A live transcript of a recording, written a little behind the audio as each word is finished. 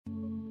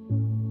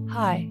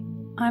Hi,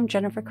 I'm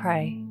Jennifer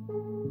Cray.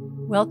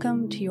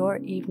 Welcome to your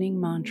evening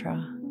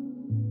mantra.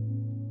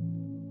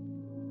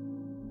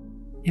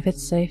 If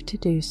it's safe to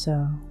do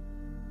so,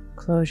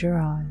 close your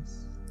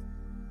eyes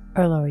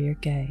or lower your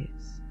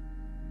gaze.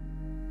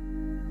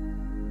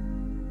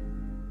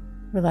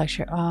 Relax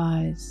your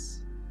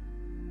eyes,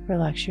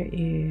 relax your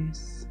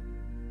ears,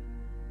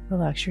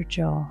 relax your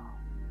jaw.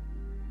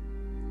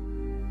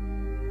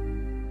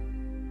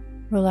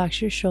 Relax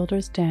your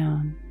shoulders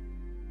down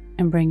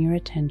and bring your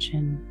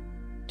attention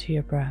to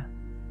your breath.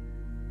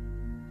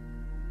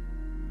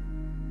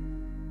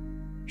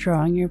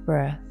 Drawing your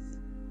breath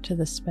to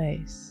the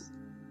space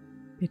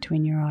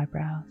between your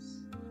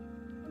eyebrows.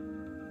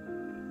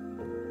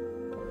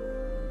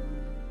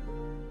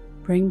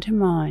 Bring to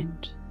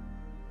mind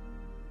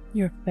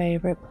your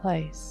favorite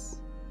place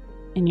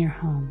in your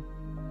home.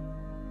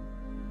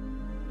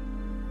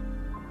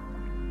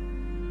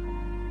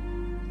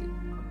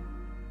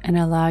 And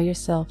allow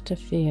yourself to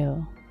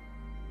feel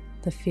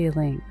the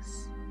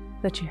feelings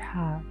that you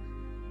have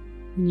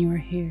when you are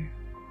here.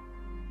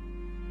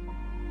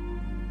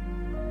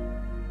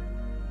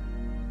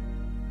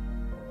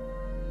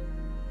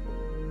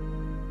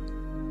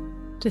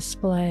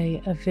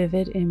 Display a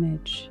vivid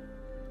image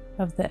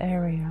of the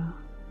area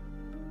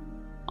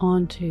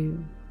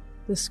onto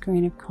the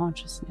screen of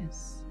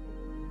consciousness,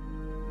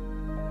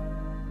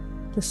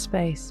 the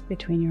space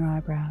between your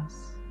eyebrows.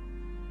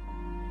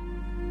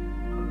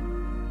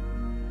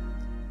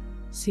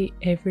 See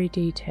every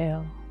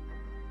detail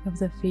of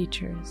the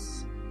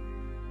features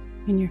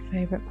in your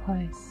favorite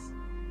place.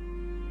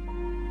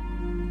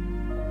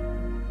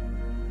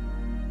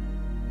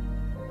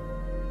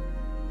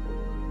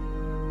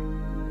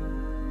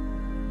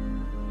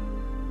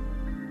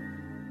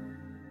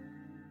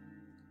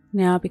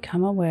 Now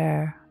become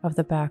aware of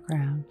the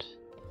background,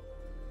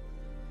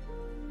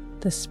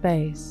 the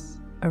space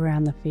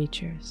around the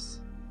features.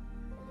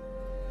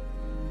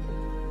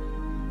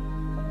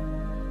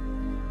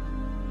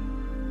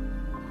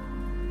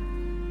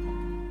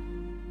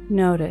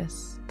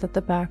 Notice that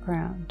the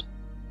background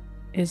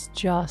is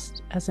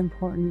just as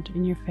important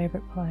in your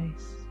favorite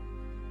place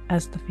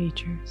as the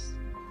features.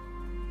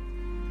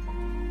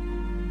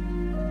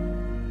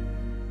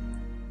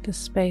 The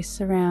space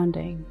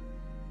surrounding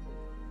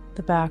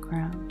the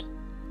background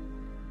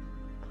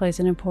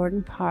plays an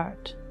important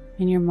part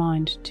in your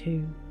mind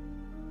too.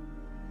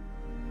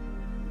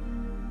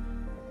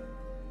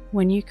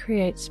 When you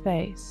create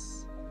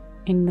space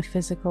in the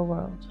physical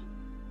world,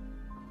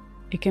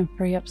 it can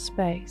free up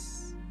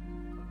space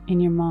in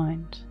your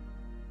mind.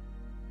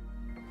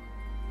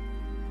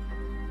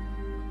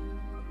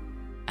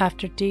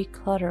 After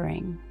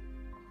decluttering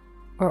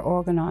or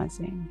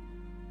organizing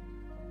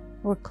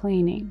or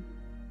cleaning,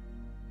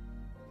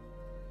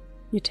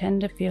 you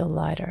tend to feel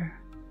lighter,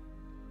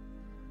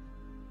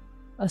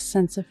 a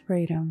sense of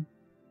freedom,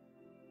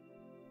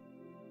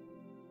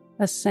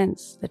 a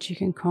sense that you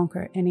can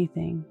conquer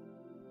anything.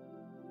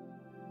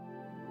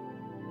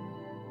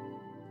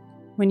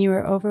 When you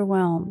are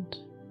overwhelmed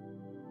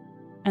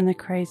and the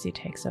crazy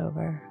takes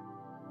over,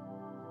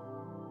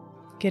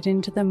 get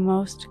into the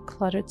most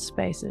cluttered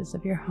spaces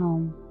of your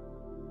home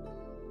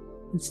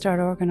and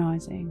start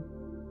organizing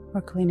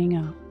or cleaning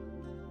up.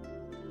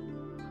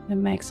 It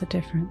makes a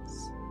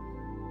difference.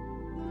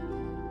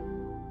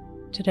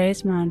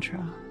 Today's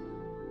mantra: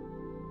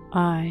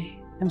 I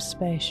am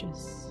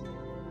spacious.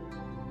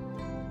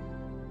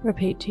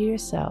 Repeat to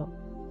yourself,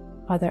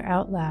 either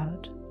out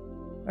loud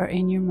or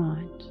in your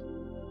mind: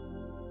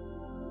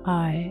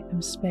 I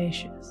am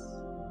spacious.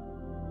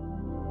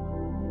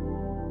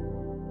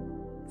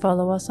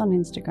 Follow us on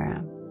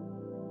Instagram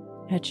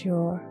at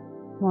Your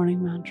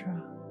Morning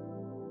Mantra.